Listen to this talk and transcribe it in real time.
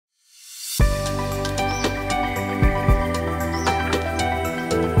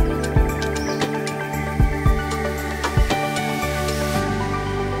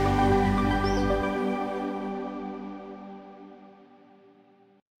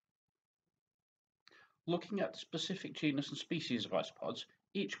Looking at specific genus and species of isopods,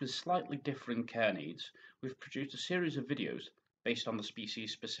 each with slightly differing care needs, we've produced a series of videos based on the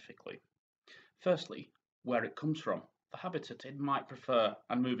species specifically. Firstly, where it comes from, the habitat it might prefer,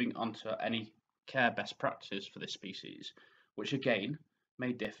 and moving on to any care best practices for this species, which again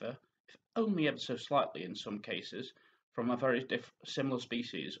may differ, if only ever so slightly in some cases, from a very similar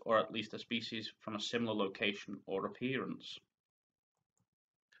species, or at least a species from a similar location or appearance.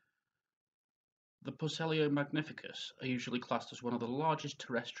 The Porcellio magnificus are usually classed as one of the largest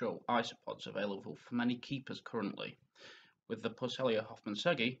terrestrial isopods available for many keepers currently, with the Porcellio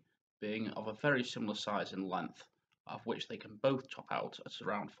hoffmannseggi being of a very similar size and length, of which they can both top out at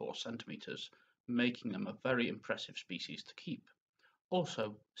around 4 centimeters, making them a very impressive species to keep.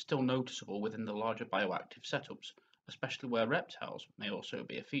 Also, still noticeable within the larger bioactive setups, especially where reptiles may also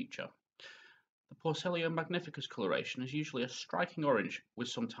be a feature. The Porcellio magnificus coloration is usually a striking orange with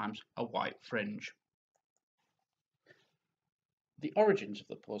sometimes a white fringe. The origins of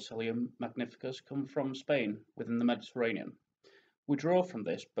the Porcellio magnificus come from Spain within the Mediterranean. We draw from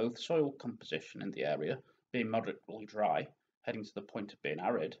this both soil composition in the area, being moderately dry, heading to the point of being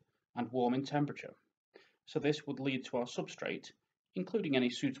arid, and warm in temperature. So this would lead to our substrate, including any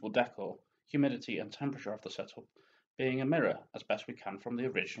suitable decor, humidity and temperature of the setup, being a mirror as best we can from the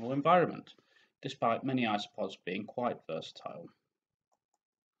original environment, despite many isopods being quite versatile.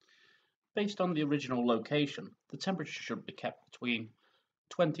 Based on the original location, the temperature should be kept between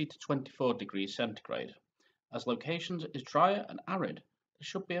 20 to 24 degrees centigrade. As locations is drier and arid, there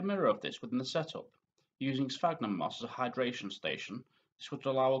should be a mirror of this within the setup. Using sphagnum moss as a hydration station, this would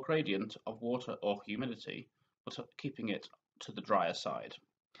allow a gradient of water or humidity, but keeping it to the drier side.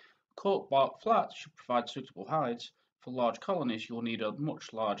 Cork bark flats should provide suitable hides. For large colonies, you will need a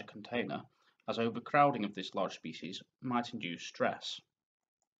much larger container, as overcrowding of this large species might induce stress.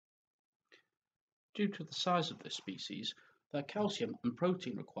 Due to the size of this species, their calcium and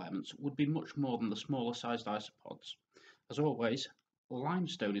protein requirements would be much more than the smaller sized isopods. As always,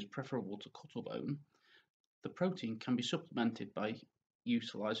 limestone is preferable to cuttlebone. The protein can be supplemented by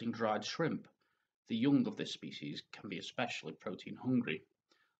utilising dried shrimp. The young of this species can be especially protein hungry.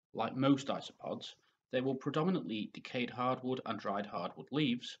 Like most isopods, they will predominantly eat decayed hardwood and dried hardwood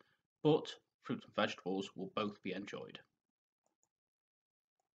leaves, but fruit and vegetables will both be enjoyed.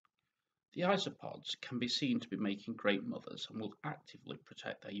 The isopods can be seen to be making great mothers and will actively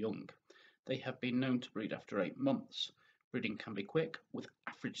protect their young. They have been known to breed after 8 months. Breeding can be quick, with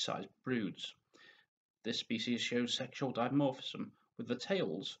average-sized broods. This species shows sexual dimorphism, with the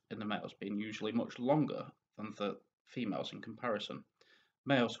tails in the males being usually much longer than the females in comparison.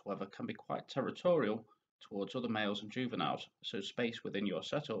 Males, however, can be quite territorial towards other males and juveniles, so space within your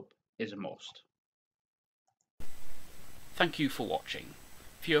setup is a must. Thank you for watching.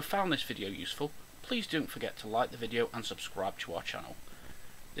 If you have found this video useful, please don't forget to like the video and subscribe to our channel.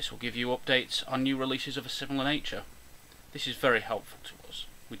 This will give you updates on new releases of a similar nature. This is very helpful to us.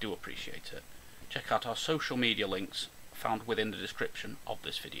 We do appreciate it. Check out our social media links found within the description of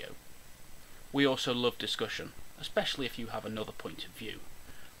this video. We also love discussion, especially if you have another point of view.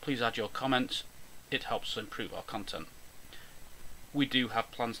 Please add your comments, it helps us improve our content. We do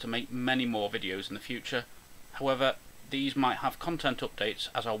have plans to make many more videos in the future, however, these might have content updates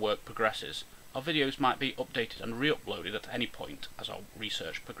as our work progresses. Our videos might be updated and re-uploaded at any point as our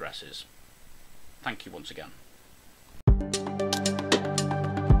research progresses. Thank you once again.